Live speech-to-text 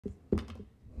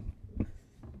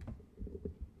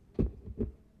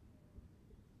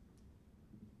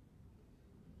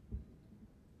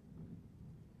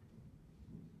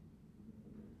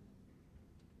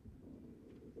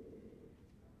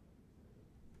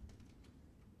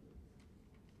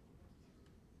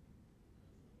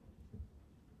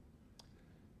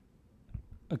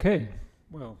Okay,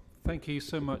 well, thank you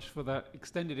so much for that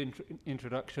extended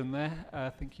introduction there. I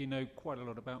think you know quite a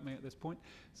lot about me at this point.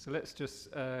 So let's just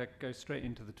go straight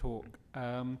into the talk.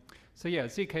 So yeah,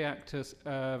 ZK-Actus,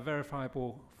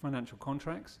 verifiable financial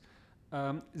contracts.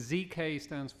 ZK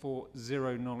stands for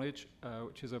zero knowledge,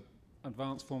 which is an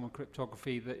advanced form of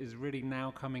cryptography that is really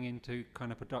now coming into kind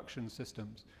of production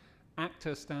systems.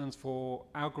 Actus stands for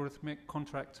algorithmic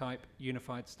contract type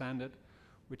unified standard,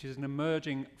 which is an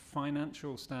emerging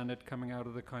financial standard coming out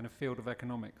of the kind of field of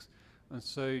economics. And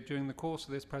so during the course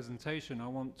of this presentation, I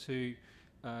want to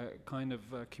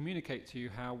communicate to you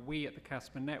how we at the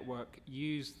Casper network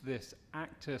use this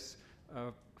Actus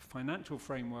financial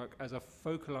framework as a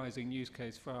focalizing use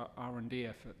case for our R&D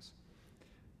efforts.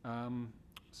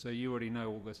 So you already know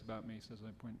all this about me, so there's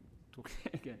no point talking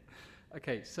again.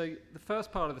 Okay, so the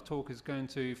first part of the talk is going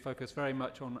to focus very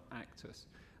much on Actus.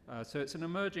 So it's an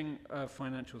emerging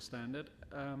financial standard,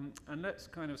 and let's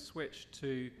kind of switch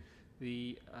to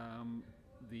the let's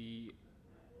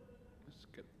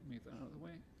move that out of the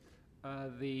way.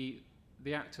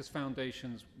 The Actus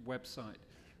Foundation's website.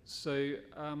 So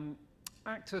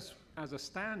Actus as a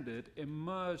standard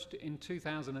emerged in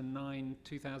 2009,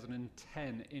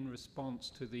 2010 in response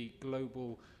to the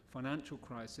global financial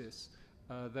crisis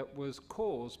that was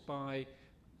caused by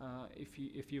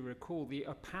if you recall, the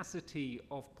opacity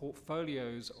of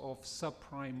portfolios of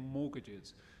subprime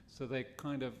mortgages. So they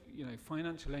kind of,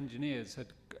 financial engineers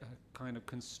had kind of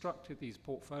constructed these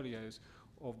portfolios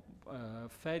of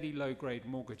fairly low-grade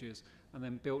mortgages and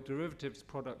then built derivatives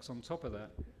products on top of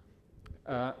that.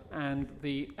 And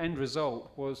the end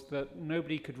result was that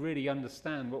nobody could really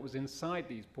understand what was inside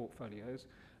these portfolios.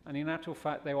 And in actual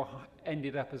fact, they were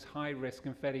ended up as high-risk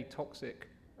and fairly toxic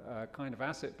kind of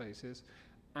asset bases.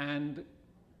 And,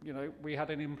 we had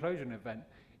an implosion event.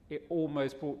 It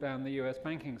almost brought down the US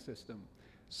banking system.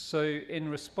 So in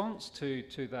response to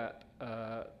that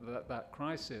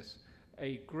crisis,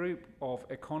 a group of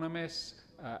economists,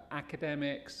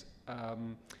 academics,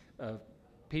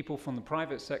 people from the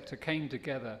private sector came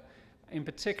together. In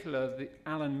particular,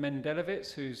 Alan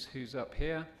Mendelowitz, who's up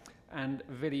here, and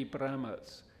Willy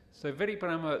Brammertz. So Willy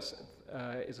Brammertz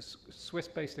is a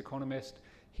Swiss-based economist.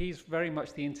 He's very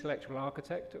much the intellectual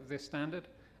architect of this standard,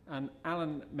 and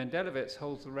Alan Mendelowitz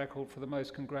holds the record for the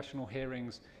most congressional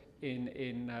hearings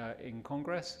in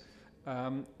Congress,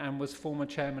 and was former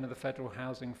chairman of the Federal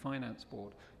Housing Finance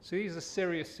Board. So these are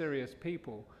serious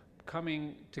people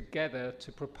coming together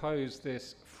to propose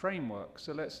this framework.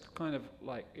 So let's kind of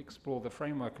explore the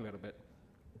framework a little bit.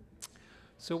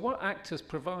 So what Actus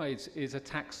provides is a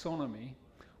taxonomy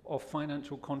of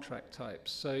financial contract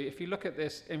types. So if you look at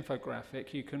this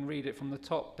infographic, you can read it from the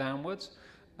top downwards.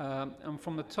 And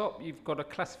from the top, you've got a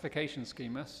classification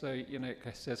schema. So, it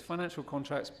says financial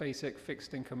contracts, basic,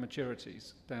 fixed income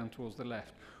maturities, down towards the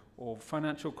left. Or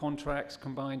financial contracts,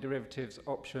 combined derivatives,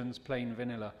 options, plain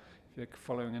vanilla, if you're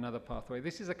following another pathway.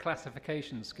 This is a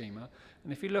classification schema.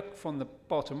 And if you look from the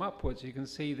bottom upwards, you can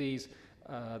see these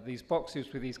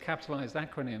boxes with these capitalized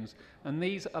acronyms, and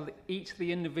these are each of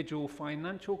the individual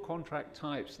financial contract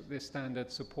types that this standard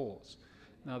supports.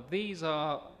 Now these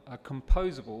are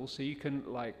composable, so you can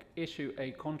issue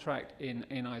a contract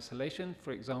in isolation.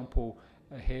 For example,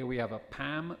 here we have a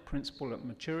PAM, principal at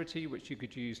maturity, which you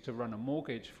could use to run a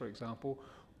mortgage, for example,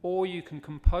 or you can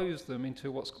compose them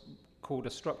into what's called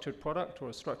a structured product or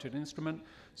a structured instrument.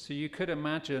 So you could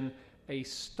imagine a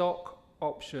stock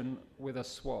option with a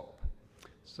swap.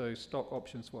 So stock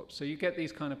option swaps. So you get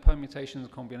these kind of permutations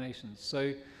and combinations.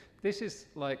 So this is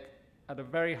at a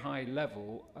very high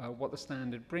level, what the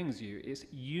standard brings you is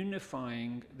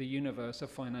unifying the universe of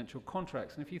financial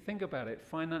contracts. And if you think about it,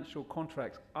 financial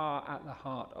contracts are at the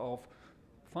heart of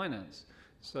finance.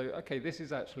 So, okay, this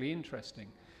is actually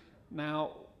interesting.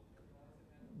 Now,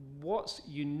 what's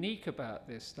unique about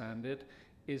this standard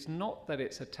is not that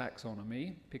it's a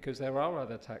taxonomy, because there are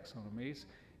other taxonomies.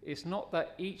 It's not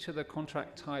that each of the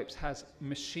contract types has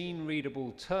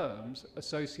machine-readable terms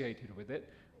associated with it,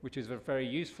 which is a very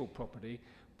useful property,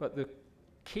 but the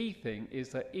key thing is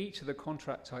that each of the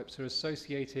contract types are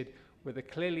associated with a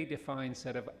clearly defined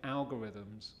set of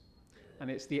algorithms. And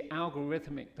it's the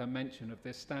algorithmic dimension of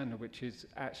this standard which is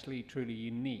actually truly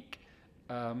unique.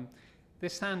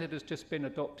 This standard has just been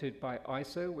adopted by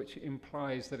ISO, which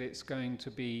implies that it's going to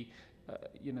be,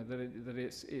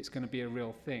 it's going to be a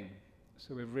real thing.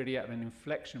 So we're really at an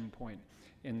inflection point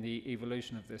in the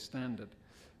evolution of this standard.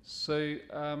 So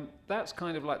that's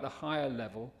kind of the higher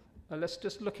level. Let's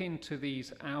just look into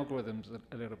these algorithms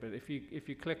a little bit. If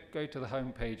you go to the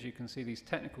home page, you can see these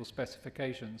technical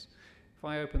specifications. If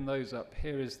I open those up,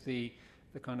 here is the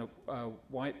kind of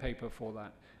white paper for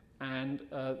that. And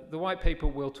the white paper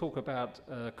will talk about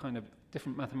kind of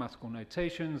different mathematical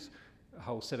notations, a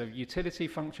whole set of utility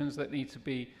functions that need to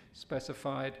be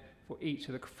specified for each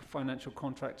of the financial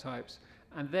contract types,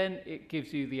 and then it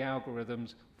gives you the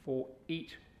algorithms for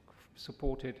each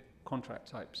supported contract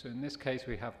type. So in this case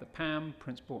we have the PAM,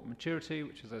 principal at maturity,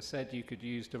 which as I said you could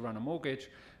use to run a mortgage,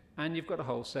 and you've got a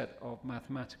whole set of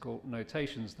mathematical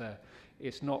notations there.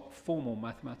 It's not formal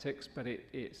mathematics, but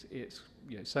it's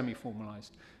you know,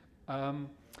 semi-formalized.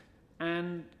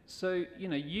 And so, you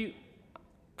know,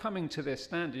 coming to this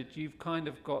standard, you've kind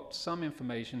of got some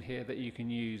information here that you can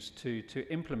use to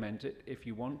implement it if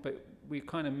you want, but we're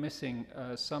kind of missing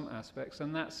some aspects,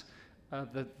 and that's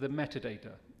the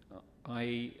metadata.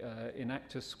 I.e., in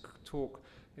Actus talk,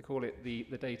 they call it the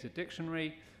data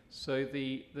dictionary. So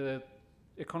the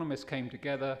economists came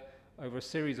together over a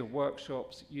series of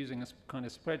workshops using a kind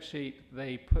of spreadsheet.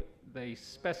 They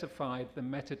specified the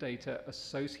metadata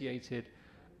associated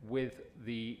with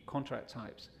the contract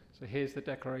types. So here's the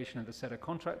declaration of the set of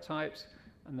contract types,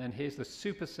 and then here's the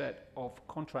superset of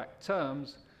contract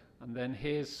terms, and then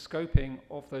here's scoping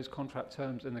of those contract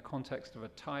terms in the context of a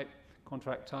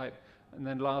contract type, and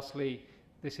then lastly,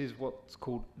 this is what's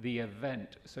called the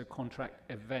event, so contract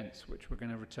events, which we're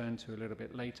going to return to a little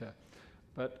bit later.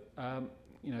 But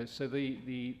you know, so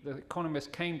the economists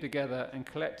came together and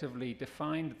collectively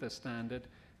defined the standard,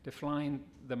 defined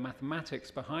the mathematics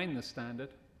behind the standard.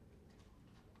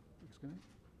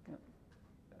 Yeah.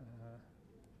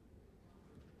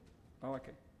 Oh,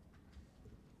 okay.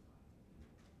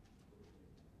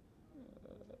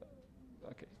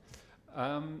 Okay.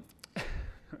 Is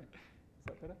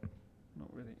that better?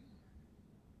 Not really.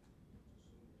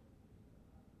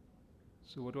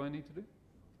 So what do I need to do?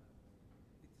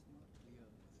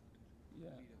 Yeah.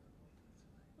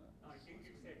 I think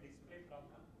it's a display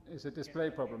problem. It's a display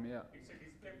problem, yeah. It's a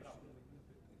display problem.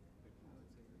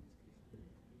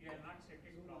 You are not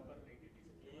setting properly. It is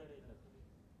clear.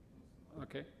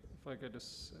 Okay, if I go to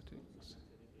settings.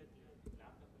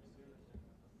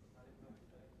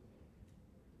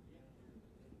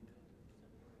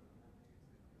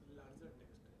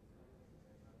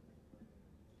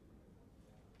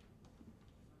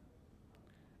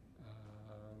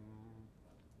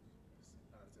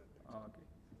 Okay.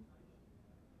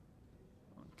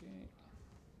 Okay.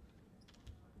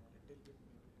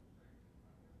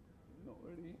 Not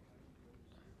really.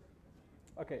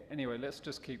 Okay, anyway, let's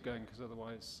just keep going because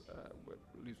otherwise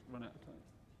we'll run out of time.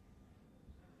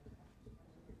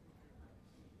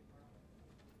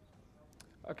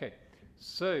 Okay,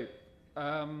 so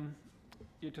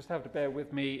you just have to bear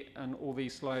with me, and all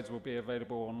these slides will be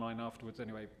available online afterwards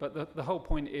anyway. But the whole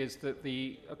point is that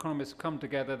the economists come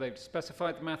together, they've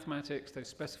specified the mathematics, they've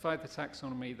specified the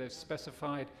taxonomy, they've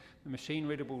specified the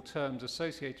machine-readable terms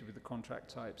associated with the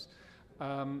contract types,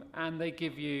 and they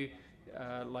give you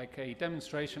like a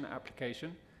demonstration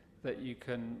application that you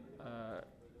can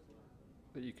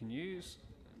use,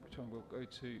 which one we'll go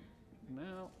to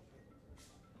now.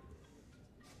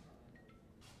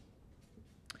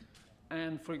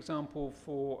 And for example,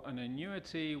 for an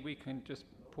annuity, we can just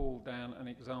pull down an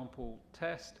example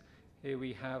test. Here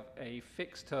we have a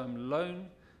fixed term loan,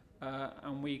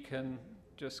 and we can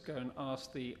just go and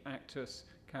ask the Actus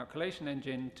calculation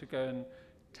engine to go and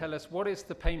tell us what is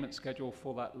the payment schedule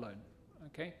for that loan.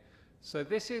 Okay, so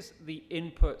this is the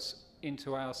inputs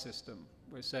into our system.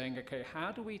 We're saying, okay,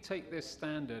 how do we take this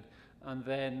standard and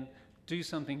then do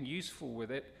something useful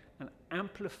with it and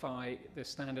amplify the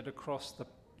standard across the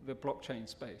blockchain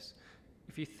space?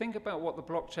 If you think about what the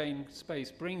blockchain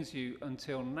space brings you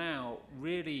until now,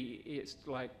 really it's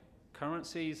like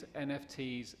currencies,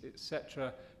 NFTs,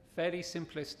 etc., fairly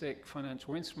simplistic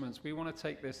financial instruments. We want to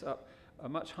take this up a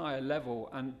much higher level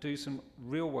and do some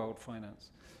real-world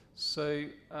finance. So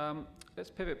let's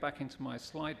pivot back into my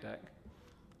slide deck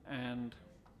and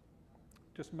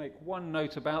just make one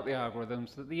note about the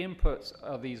algorithms, that the inputs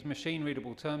are these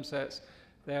machine-readable term sets.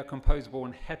 They are composable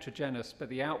and heterogeneous, but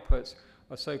the outputs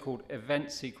are so-called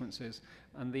event sequences,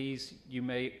 and these you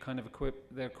may kind of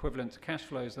they're equivalent to cash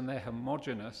flows, and they're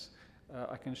homogeneous.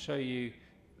 I can show you,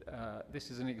 this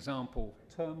is an example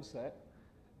term set,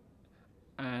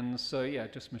 and so yeah,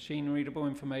 just machine-readable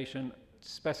information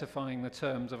specifying the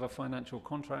terms of a financial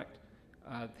contract.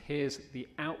 Here's the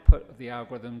output of the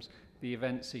algorithms, the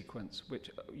event sequence,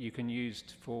 which you can use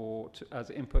as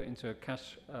input into a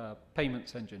cash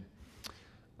payments engine.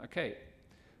 Okay,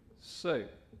 so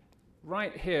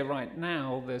right here, right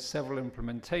now, there's several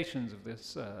implementations of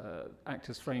this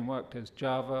Actus framework. There's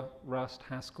Java, Rust,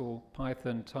 Haskell,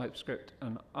 Python, TypeScript,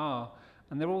 and R,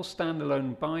 and they're all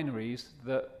standalone binaries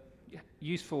that are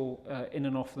useful in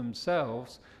and of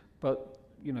themselves, But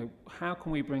how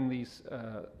can we bring these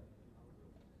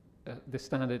this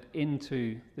standard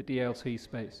into the DLT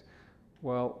space?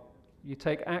 Well, you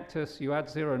take Actus, you add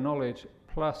zero knowledge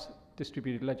plus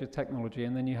distributed ledger technology,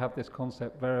 and then you have this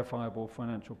concept, verifiable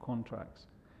financial contracts.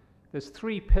 There's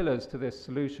three pillars to this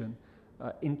solution: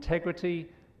 integrity,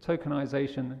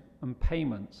 tokenization, and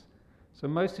payments. So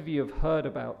most of you have heard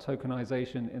about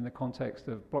tokenization in the context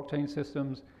of blockchain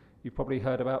systems. You've probably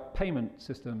heard about payment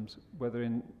systems, whether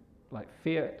in like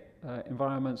fiat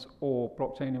environments or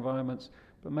blockchain environments,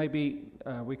 but maybe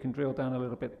we can drill down a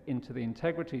little bit into the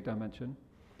integrity dimension.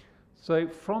 So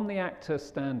from the Actus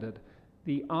standard,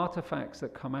 the artifacts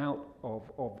that come out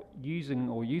of using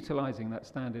or utilizing that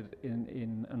standard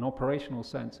in an operational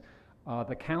sense are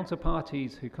the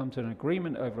counterparties who come to an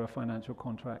agreement over a financial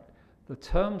contract, the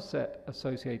term set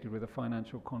associated with a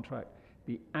financial contract,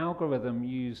 the algorithm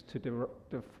used to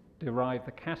derive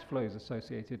the cash flows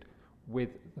associated with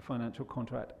the financial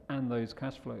contract and those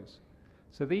cash flows.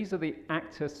 So these are the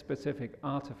Actus specific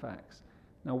artifacts.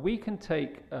 Now we can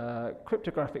take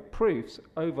cryptographic proofs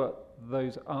over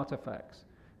those artifacts.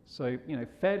 So,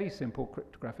 fairly simple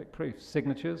cryptographic proofs,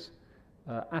 signatures,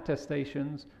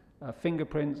 attestations,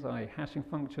 fingerprints, hashing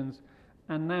functions,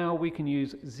 and now we can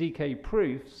use ZK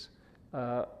proofs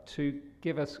to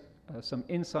give us some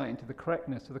insight into the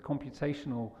correctness of the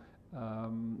computational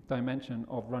dimension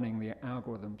of running the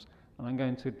algorithms. And I'm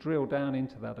going to drill down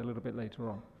into that a little bit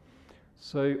later on.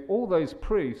 So all those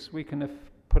proofs we can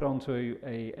put onto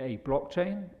a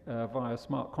blockchain via a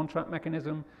smart contract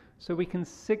mechanism, so we can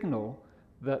signal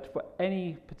that for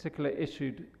any particular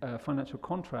issued financial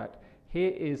contract,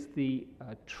 here is the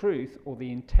truth or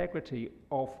the integrity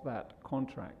of that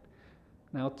contract.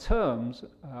 Now terms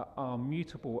are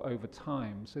mutable over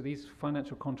time, so these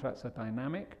financial contracts are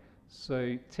dynamic,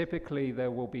 so typically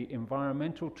there will be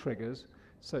environmental triggers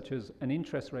such as an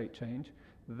interest rate change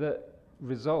that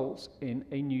results in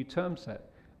a new term set,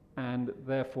 and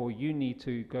therefore you need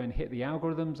to go and hit the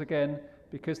algorithms again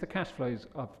because the cash flows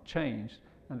have changed,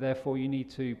 and therefore you need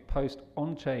to post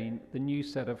on-chain the new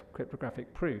set of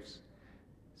cryptographic proofs.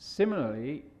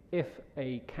 Similarly, if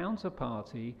a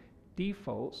counterparty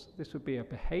defaults, this would be a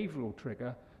behavioral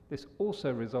trigger. This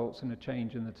also results in a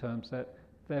change in the term set.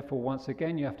 Therefore, once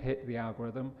again, you have to hit the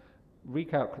algorithm,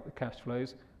 recalculate the cash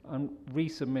flows, and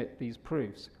resubmit these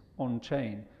proofs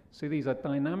on-chain. So these are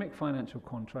dynamic financial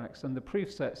contracts, and the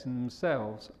proof sets in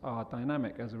themselves are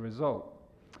dynamic as a result.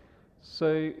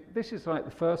 So this is like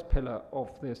the first pillar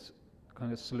of this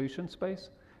kind of solution space.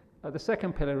 The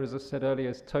second pillar, as I said earlier,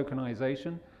 is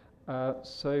tokenization.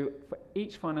 So for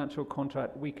each financial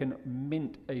contract, we can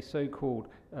mint a so-called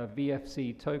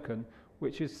VFC token,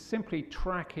 which is simply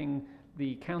tracking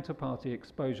the counterparty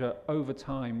exposure over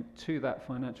time to that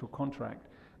financial contract.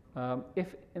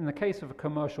 If in the case of a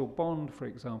commercial bond, for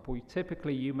example,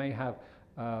 typically you may have,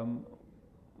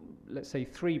 let's say,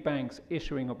 3 banks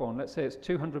issuing a bond. Let's say it's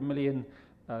 $200 million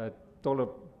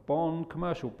bond,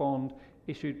 commercial bond,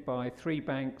 issued by 3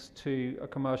 banks to a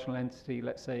commercial entity,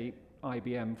 let's say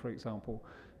IBM, for example.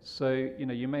 So,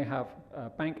 you may have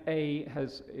Bank A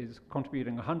is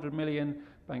contributing 100 million,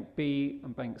 Bank B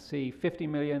and Bank C 50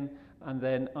 million, and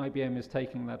then IBM is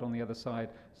taking that on the other side.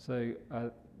 So,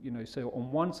 so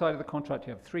on one side of the contract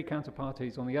you have 3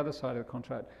 counterparties, on the other side of the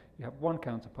contract you have 1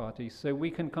 counterparty. So we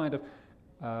can kind of,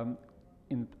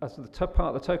 as the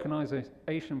part of the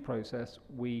tokenization process,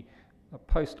 we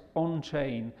post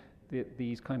on-chain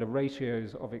these kind of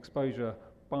ratios of exposure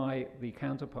by the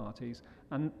counterparties,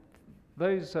 and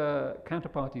those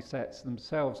counterparty sets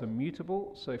themselves are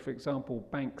mutable. So for example,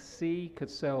 Bank C could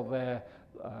sell their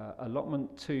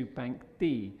allotment to Bank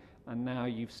D, and now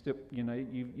you've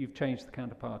changed the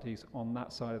counterparties on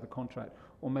that side of the contract.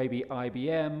 Or maybe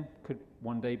IBM could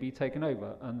one day be taken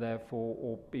over and therefore,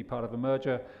 or be part of a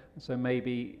merger, and so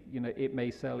maybe it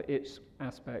may sell its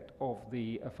aspect of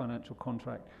the financial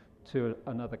contract to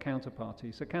another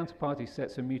counterparty. So counterparty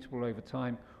sets are mutable over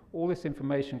time. All this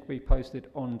information can be posted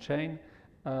on-chain,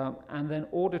 and then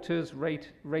auditors,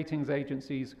 ratings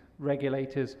agencies,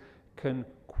 regulators can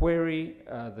query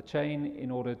the chain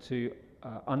in order to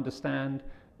understand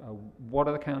what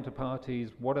are the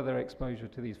counterparties, what are their exposure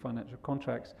to these financial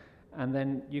contracts, and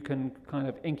then you can kind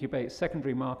of incubate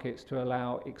secondary markets to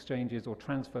allow exchanges or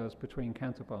transfers between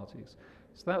counterparties.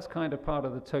 So that's kind of part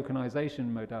of the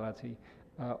tokenization modality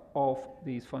of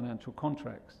these financial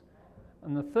contracts.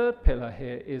 And the third pillar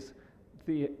here is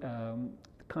the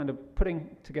kind of putting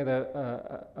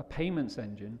together a payments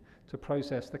engine to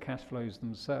process the cash flows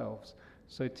themselves.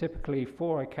 So typically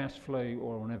for a cash flow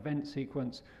or an event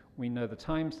sequence, we know the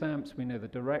timestamps, we know the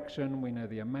direction, we know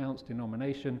the amounts,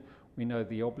 denomination. we know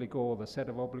the obligor, the set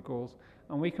of obligors,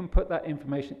 and we can put that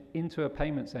information into a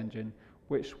payments engine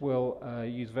which will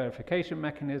use verification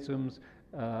mechanisms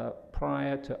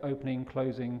prior to opening,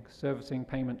 closing, servicing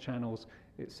payment channels,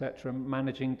 etc.,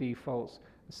 managing defaults,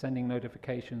 sending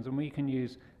notifications, and we can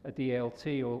use a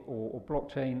DLT or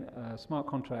blockchain smart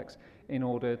contracts in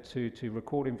order to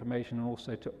record information and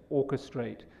also to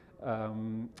orchestrate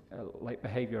like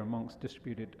behavior amongst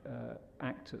distributed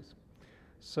actors.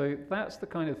 So that's the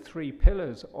kind of three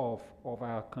pillars of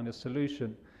our kind of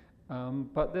solution,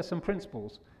 but there's some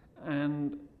principles,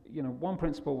 and one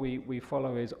principle we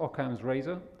follow is Occam's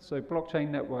razor. So blockchain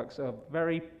networks are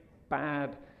very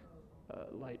bad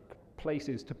like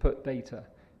places to put data.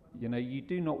 You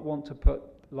do not want to put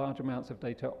large amounts of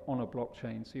data on a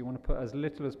blockchain, so you want to put as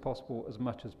little as possible, as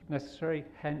much as necessary,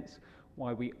 hence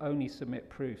why we only submit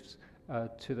proofs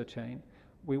to the chain.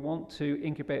 We want to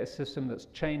incubate a system that's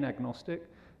chain agnostic.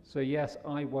 So yes,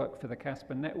 I work for the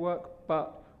Casper network,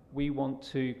 but we want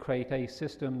to create a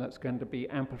system that's going to be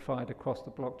amplified across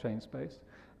the blockchain space.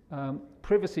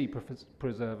 Privacy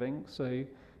preserving, so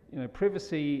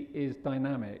privacy is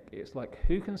dynamic. It's like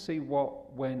who can see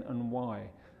what, when, and why.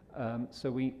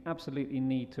 So we absolutely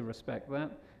need to respect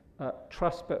that.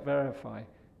 Trust but verify.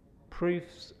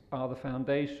 Proofs are the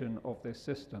foundation of this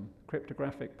system,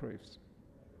 cryptographic proofs,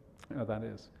 that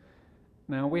is.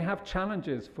 Now, we have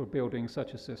challenges for building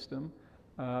such a system.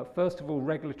 First of all,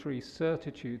 regulatory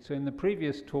certitude. So in the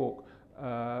previous talk,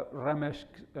 Ramesh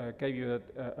gave you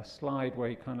a slide where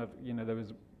he kind of, there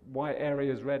was white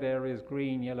areas, red areas,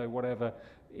 green, yellow, whatever,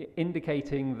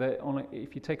 indicating that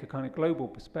if you take a kind of global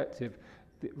perspective,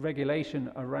 the regulation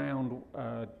around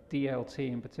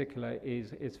DLT in particular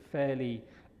is fairly,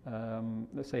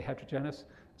 let's say, heterogeneous.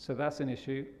 So that's an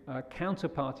issue.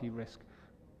 Counterparty risk.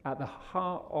 At the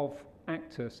heart of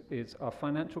Actus is our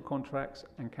financial contracts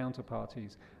and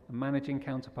counterparties. And managing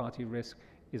counterparty risk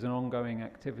is an ongoing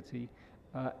activity.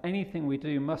 Anything we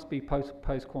do must be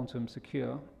post-quantum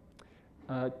secure.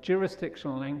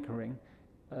 Jurisdictional anchoring.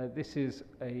 This is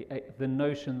the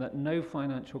notion that no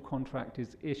financial contract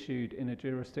is issued in a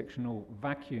jurisdictional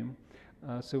vacuum.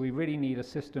 So we really need a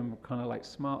system kind of like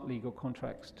smart legal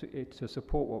contracts to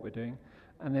support what we're doing.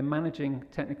 And then managing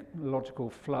technological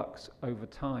flux over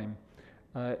time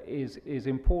is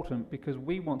important, because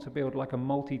we want to build like a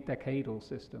multi-decadal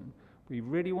system. We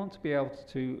really want to be able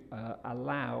to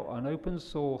allow an open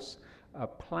source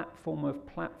platform of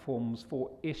platforms for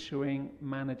issuing,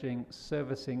 managing,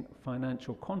 servicing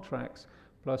financial contracts,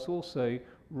 plus also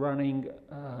running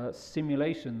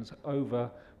simulations over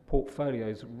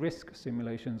portfolios, risk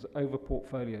simulations over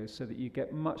portfolios, so that you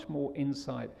get much more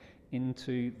insight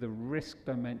into the risk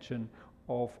dimension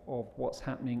of what's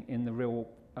happening in the real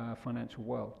financial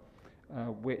world,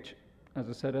 which, as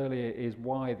I said earlier, is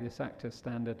why this Actus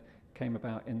standard came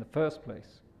about in the first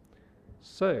place.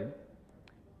 So,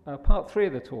 part 3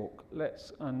 of the talk,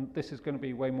 and this is going to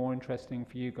be way more interesting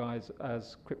for you guys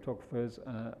as cryptographers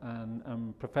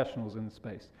and professionals in the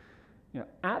space.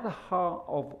 At the heart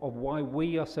of why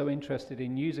we are so interested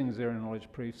in using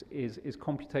zero-knowledge proofs is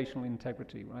computational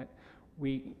integrity, right?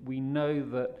 We know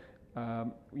that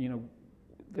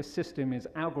the system is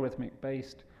algorithmic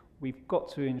based. We've got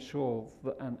to ensure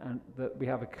that that we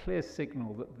have a clear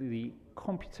signal that the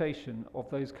computation of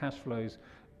those cash flows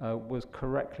was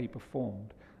correctly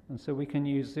performed, and so we can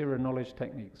use zero-knowledge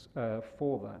techniques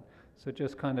for that. So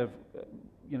just kind of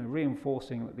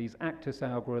reinforcing that these Actus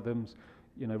algorithms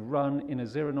run in a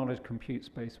zero-knowledge compute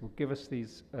space will give us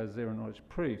these zero-knowledge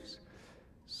proofs.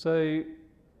 So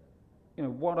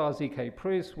what are ZK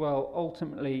proofs? Well,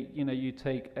 ultimately, you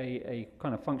take a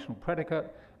kind of functional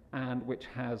predicate, and which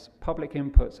has public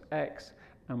inputs X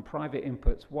and private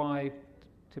inputs Y,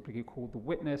 typically called the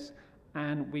witness,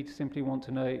 and we simply want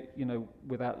to know,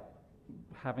 without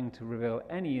having to reveal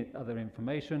any other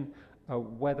information,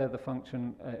 whether the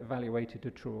function evaluated to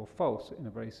true or false in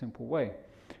a very simple way.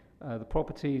 The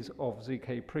properties of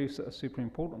ZK proofs that are super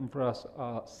important for us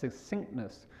are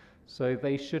succinctness, so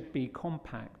they should be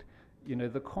compact.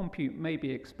 The compute may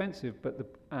be expensive, but the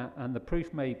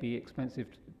proof may be expensive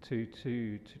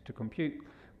to compute,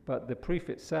 but the proof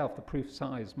itself, the proof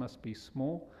size, must be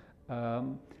small.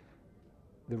 The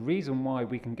reason why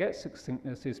we can get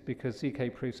succinctness is because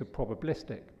ZK proofs are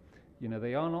probabilistic.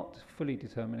 They are not fully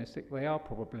deterministic, they are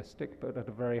probabilistic, but at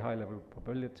a very high level of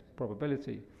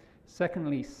probability.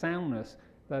 Secondly, soundness,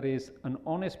 that is, an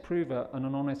honest prover and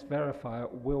an honest verifier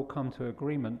will come to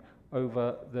agreement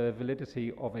over the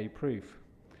validity of a proof.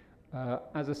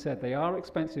 As I said, they are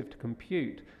expensive to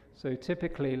compute. So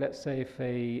typically, let's say if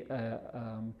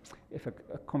a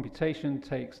computation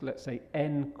takes, let's say,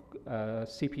 n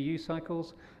CPU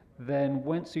cycles, then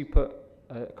once you put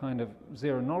kind of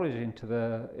zero knowledge into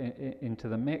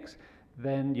the mix,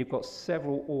 then you've got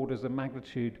several orders of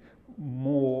magnitude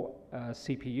more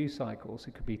CPU cycles.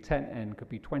 It could be 10n, could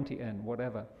be 20n,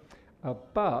 whatever.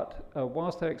 But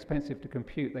whilst they're expensive to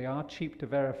compute, they are cheap to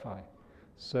verify.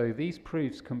 So these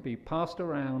proofs can be passed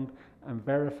around and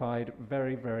verified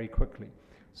very, very quickly.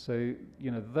 So,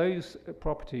 you know, those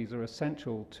properties are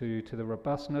essential to the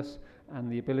robustness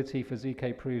and the ability for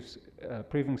ZK proofs,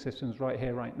 proving systems right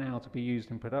here, right now, to be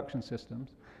used in production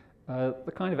systems.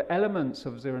 The kind of elements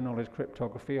of zero-knowledge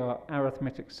cryptography are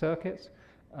arithmetic circuits,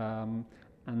 and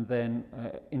then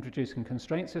introducing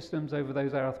constraint systems over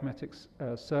those arithmetic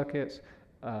circuits,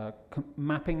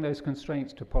 mapping those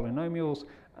constraints to polynomials,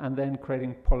 and then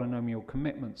creating polynomial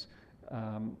commitments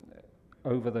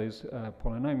over those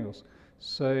polynomials.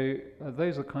 So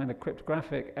those are kind of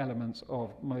cryptographic elements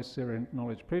of most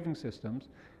zero-knowledge proving systems.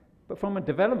 But from a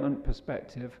development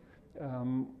perspective,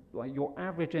 like your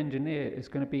average engineer is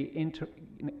going to be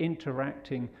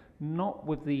interacting not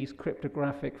with these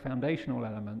cryptographic foundational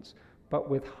elements, but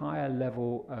with higher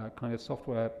level kind of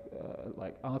software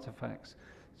like artifacts.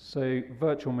 So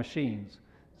virtual machines.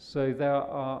 So there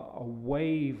are a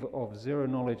wave of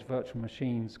zero-knowledge virtual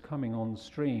machines coming on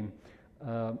stream.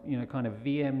 You know, kind of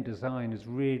VM design has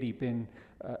really been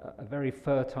a very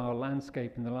fertile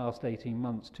landscape in the last 18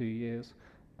 months, 2 years.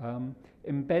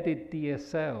 Embedded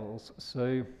DSLs,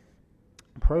 so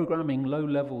programming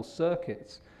low-level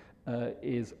circuits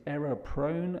is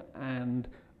error-prone, and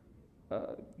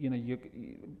you know, you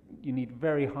need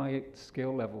very high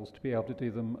skill levels to be able to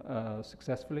do them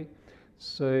successfully.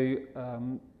 So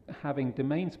having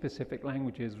domain-specific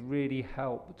languages really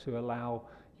help to allow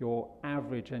your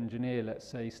average engineer, let's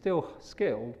say, still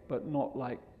skilled, but not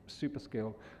like super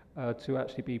skilled, to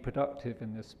actually be productive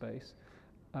in this space.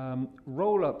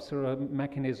 Roll-ups are a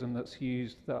mechanism that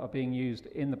are being used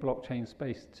in the blockchain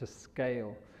space to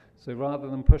scale. So rather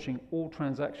than pushing all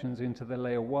transactions into the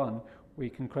layer 1, we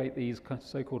can create these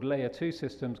so-called layer 2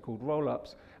 systems called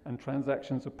roll-ups, and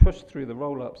transactions are pushed through the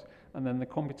roll-ups, and then the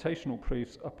computational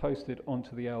proofs are posted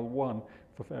onto the L1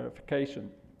 for verification.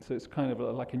 So it's kind of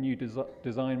like a new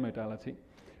design modality.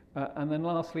 And then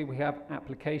lastly, we have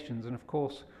applications, and of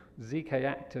course,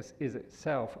 ZK-Actus is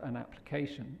itself an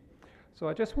application. So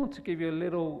I just want to give you a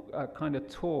little kind of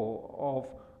tour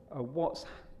of what's,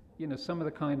 you know, some of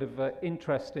the kind of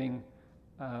interesting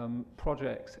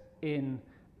projects in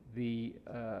the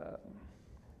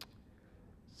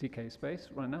ZK space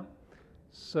right now.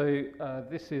 So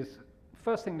this is,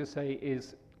 first thing to say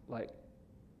is, like,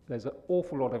 there's an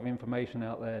awful lot of information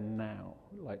out there now.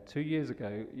 Like 2 years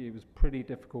ago, it was pretty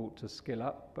difficult to skill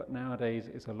up, but nowadays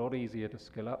it's a lot easier to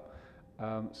skill up.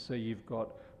 So you've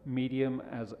got Medium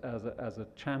as a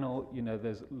channel. You know,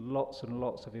 there's lots and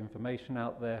lots of information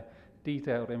out there,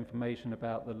 detailed information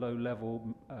about the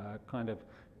low-level kind of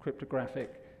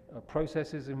cryptographic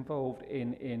processes involved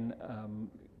in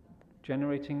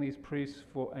generating these proofs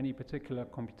for any particular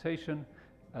computation.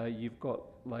 You've got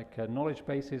like knowledge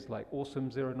bases, like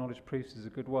Awesome Zero Knowledge Proofs is a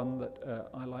good one that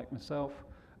I like myself.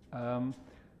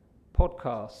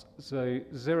 Podcasts, so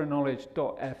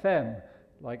zereknowledge.fm,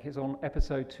 like it's on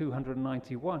episode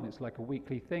 291. It's like a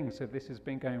weekly thing, so this has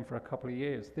been going for a couple of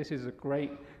years. This is a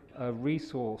great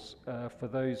resource for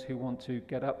those who want to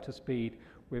get up to speed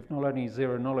with not only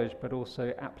zero knowledge, but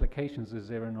also applications of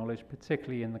zero knowledge,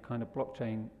 particularly in the kind of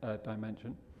blockchain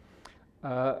dimension.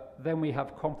 Then we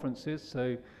have conferences,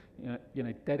 so you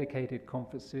know, dedicated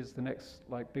conferences. The next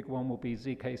like big one will be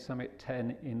ZK Summit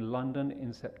 10 in London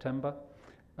in September.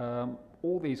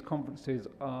 All these conferences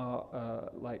are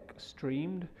like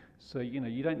streamed, so you know,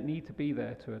 you don't need to be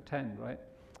there to attend, right?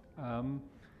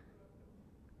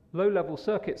 Low-level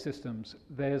circuit systems.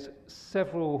 There's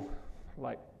several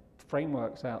like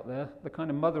frameworks out there. The kind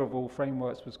of mother of all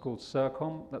frameworks was called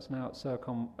CIRCOM. That's now at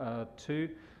CIRCOM 2.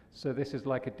 So this is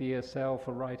like a DSL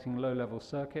for writing low-level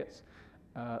circuits.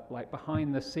 Like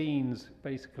behind the scenes,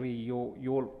 basically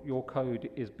your code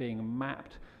is being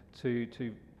mapped to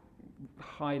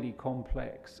highly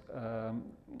complex kind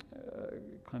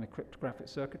of cryptographic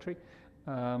circuitry.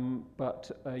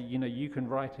 But you know, you can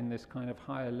write in this kind of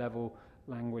higher level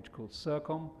language called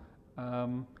CIRCOM.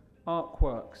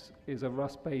 ArcWorks is a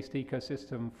Rust-based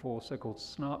ecosystem for so-called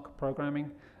SNARK programming.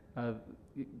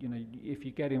 You know, if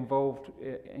you get involved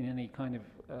in any kind of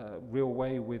real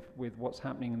way with what's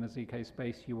happening in the ZK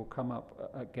space, you will come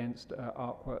up against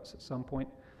ArcWorks at some point.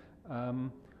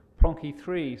 Plonky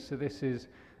 3, so this is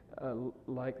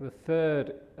like the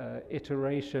third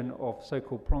iteration of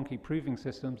so-called Plonky proving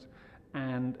systems,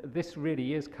 and this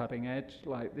really is cutting edge.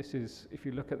 Like this is, if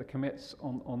you look at the commits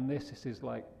on this, this is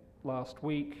like last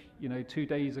week, 2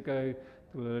 days ago,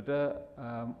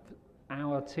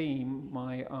 our team,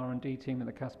 my R&D team at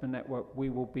the Casper network, we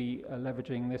will be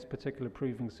leveraging this particular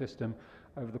proving system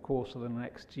over the course of the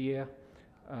next year.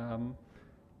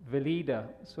 Velida,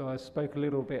 so I spoke a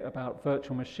little bit about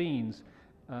virtual machines.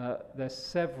 There's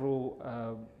several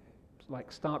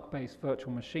like Stark-based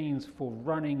virtual machines for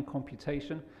running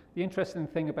computation. The interesting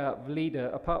thing about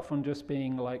Velida, apart from just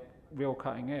being like real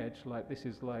cutting edge, like this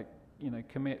is like,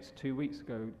 commits 2 weeks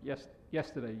ago,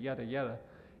 yesterday, yada yada,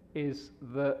 is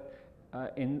that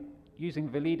in using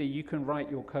Velida, you can write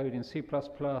your code in C++,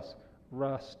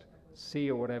 Rust,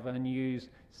 C or whatever, and use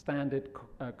standard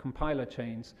compiler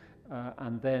chains,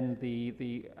 and then the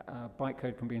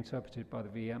bytecode can be interpreted by the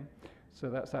VM. So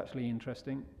that's actually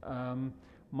interesting.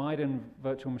 Maiden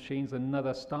virtual machines,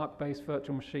 another Stark-based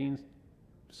virtual machines,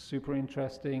 super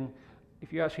interesting.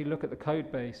 If you actually look at the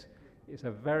code base, it's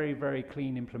a very, very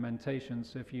clean implementation.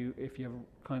 So if you're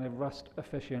kind of Rust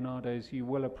aficionados, you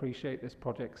will appreciate this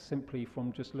project simply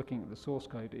from just looking at the source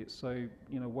code. It's so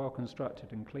well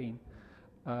constructed and clean.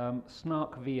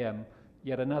 Snark VM,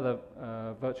 yet another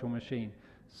virtual machine.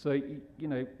 So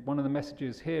one of the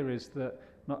messages here is that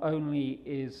not only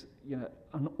is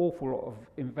an awful lot of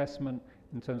investment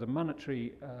in terms of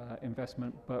monetary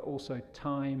investment, but also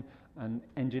time and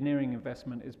engineering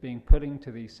investment is being put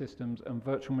into these systems, and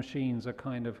virtual machines are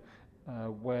kind of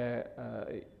where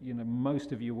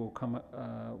most of you will come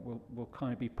will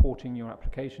kind of be porting your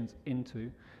applications into.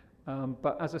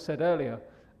 But as I said earlier,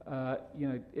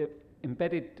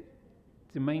 embedded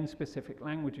domain-specific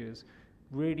languages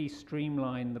really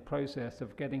streamline the process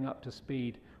of getting up to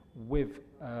speed with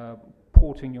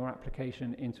porting your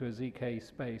application into a ZK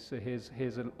space. So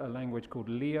here's a language called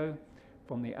Leo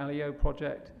from the Alio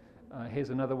project. Here's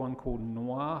another one called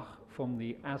Noir from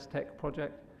the Aztec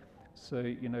project.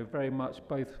 So very much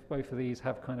both of these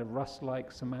have kind of Rust-like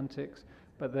semantics,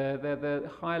 but they're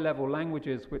higher-level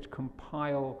languages which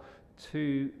compile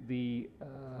to the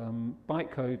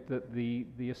bytecode that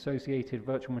the associated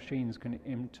virtual machines can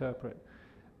interpret.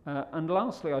 And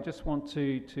lastly, I just want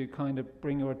to kind of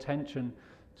bring your attention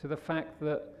to the fact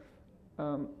that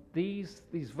these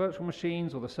virtual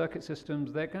machines or the circuit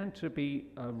systems, they're going to be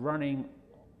running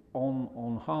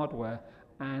on hardware,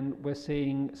 and we're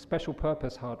seeing special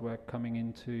purpose hardware coming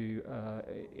into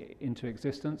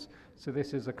existence. So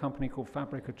this is a company called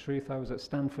Fabric of Truth. I was at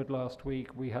Stanford last week.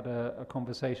 We had a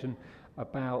conversation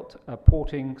about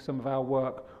porting some of our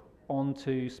work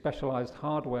onto specialized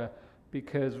hardware,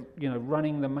 because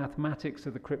running the mathematics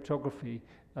of the cryptography,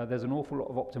 there's an awful lot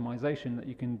of optimization that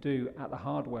you can do at the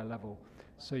hardware level.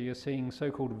 So you're seeing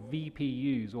so-called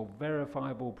VPUs, or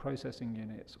verifiable processing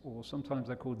units, or sometimes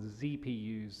they're called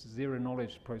ZPUs, zero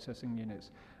knowledge processing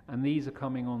units, and these are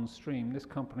coming on stream. This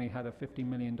company had a $50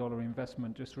 million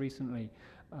investment just recently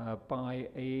by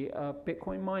a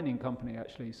Bitcoin mining company,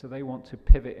 actually, so they want to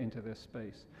pivot into this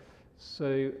space.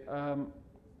 So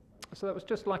so that was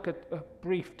just like a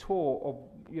brief tour of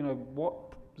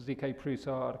what ZK proofs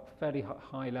are at a fairly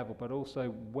high level, but also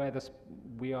where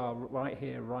we are right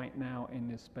here, right now in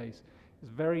this space.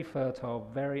 It's very fertile,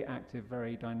 very active,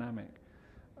 very dynamic.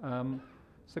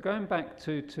 So going back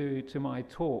to my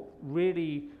talk,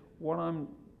 really what I'm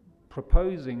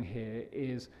proposing here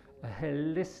is a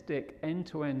holistic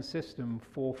end-to-end system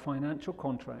for financial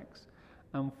contracts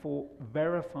and for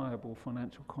verifiable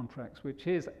financial contracts, which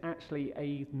is actually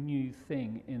a new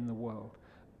thing in the world.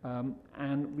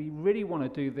 And we really want to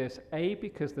do this, A,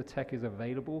 because the tech is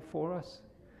available for us,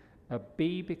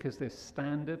 B, because this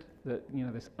standard, that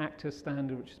this Actus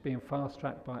standard, which is being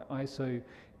fast-tracked by ISO,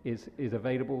 is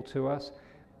available to us.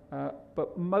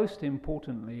 But most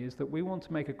importantly is that we want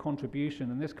to make a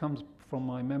contribution, and this comes from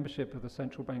my membership of the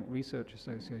Central Bank Research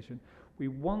Association. We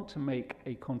want to make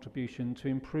a contribution to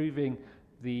improving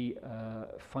the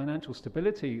financial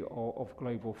stability of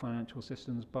global financial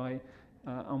systems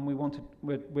and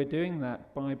we're doing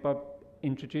that by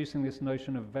introducing this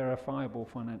notion of verifiable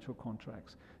financial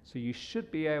contracts. So you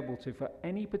should be able to, for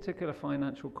any particular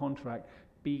financial contract,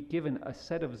 be given a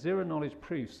set of zero-knowledge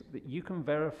proofs that you can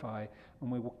verify,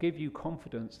 and we will give you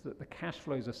confidence that the cash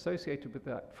flows associated with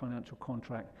that financial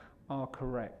contract are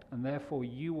correct, and therefore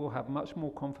you will have much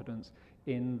more confidence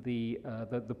in the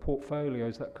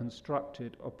portfolios that are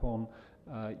constructed upon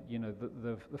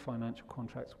the financial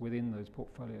contracts within those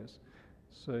portfolios.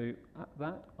 So at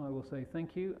that, I will say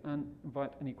thank you and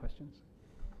invite any questions.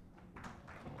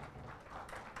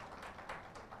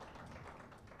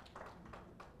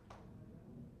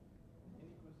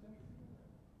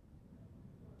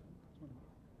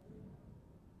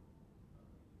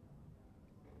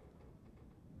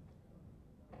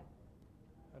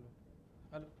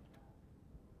 Hello.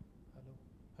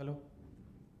 Hello.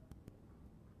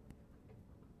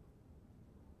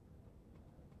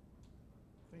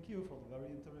 Thank you for the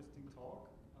very interesting talk.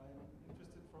 I'm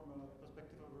interested from a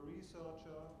perspective of a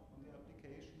researcher on the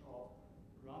application of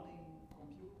running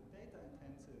compute and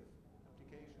data-intensive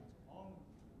applications on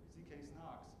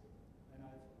ZK-Snarks. And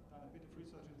I've done a bit of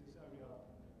research in this area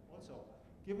also.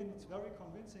 Given it's very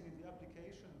convincing in the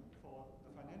application for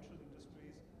the financial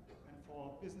industries and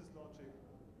for business logic,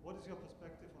 what is your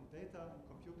perspective on data and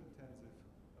compute-intensive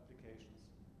applications?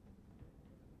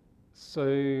 So,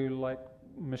 like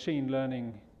machine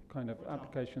learning kind of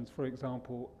applications, for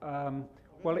example.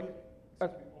 Where do you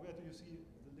see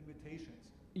the limitations?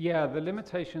 Yeah, the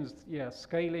limitations. Yeah,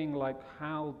 scaling, like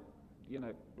how,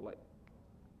 like.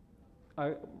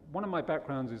 One of my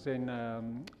backgrounds is in.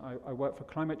 I work for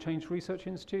Climate Change Research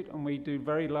Institute, and we do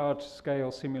very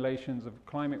large-scale simulations of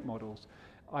climate models.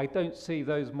 I don't see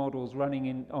those models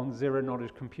running on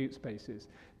zero-knowledge compute spaces.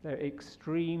 They're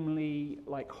extremely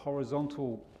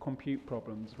horizontal compute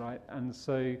problems, right? And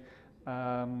so,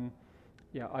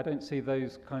 yeah, I don't see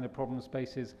those kind of problem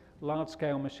spaces.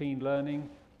 Large-scale machine learning,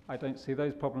 I don't see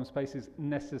those problem spaces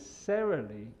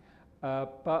necessarily,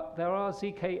 but there are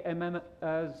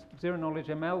zero-knowledge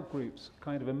ML groups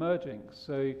kind of emerging.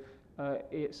 So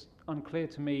it's unclear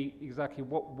to me exactly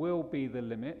what will be the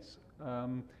limits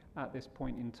at this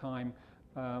point in time.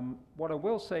 What I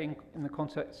will say in the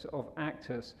context of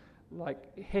Actus,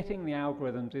 hitting the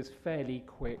algorithms is fairly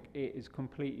quick. It is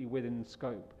completely within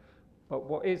scope. But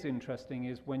what is interesting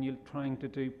is when you're trying to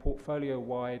do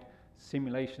portfolio-wide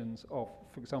simulations of,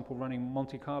 for example, running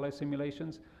Monte Carlo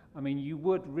simulations. I mean, you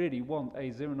would really want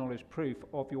a zero-knowledge proof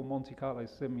of your Monte Carlo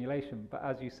simulation. But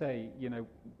as you say,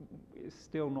 it's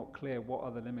still not clear what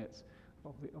are the limits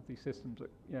of these systems.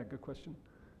 Yeah, good question.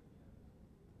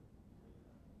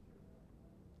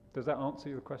 Does that answer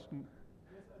your question?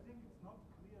 Yes, I think it's not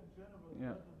clear in general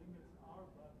Yeah. where the limits are,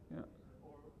 but Yeah.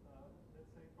 for, let's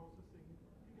say, processing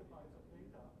gigabytes of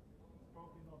data, it's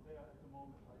probably not there at the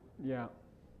moment. Yeah.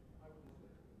 I would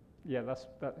assume. Yeah,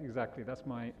 exactly. That's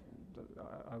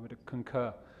I would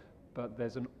concur. But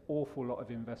there's an awful lot of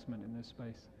investment in this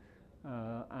space,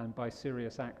 and by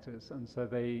serious actors, and so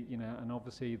they, and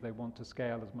obviously they want to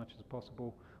scale as much as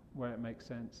possible where it makes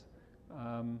sense.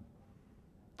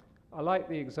 I like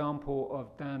the example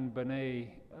of Dan Bonet,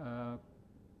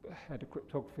 head of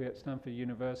cryptography at Stanford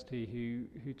University, who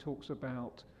talks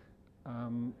about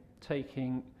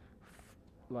taking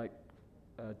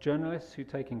journalists who are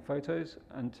taking photos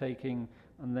and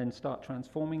then start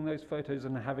transforming those photos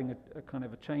and having a kind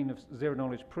of a chain of zero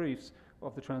knowledge proofs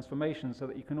of the transformation, so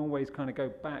that you can always kind of go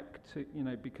back to,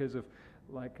 because of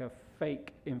a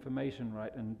fake information,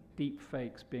 right, and deep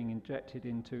fakes being injected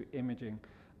into imaging.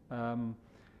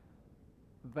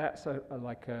 That's a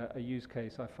use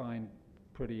case I find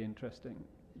pretty interesting,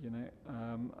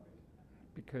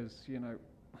 because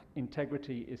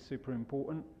integrity is super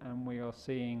important, and we are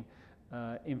seeing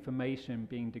information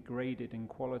being degraded in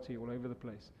quality all over the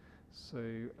place. So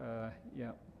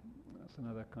yeah, that's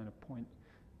another kind of point.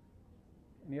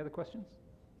 Any other questions?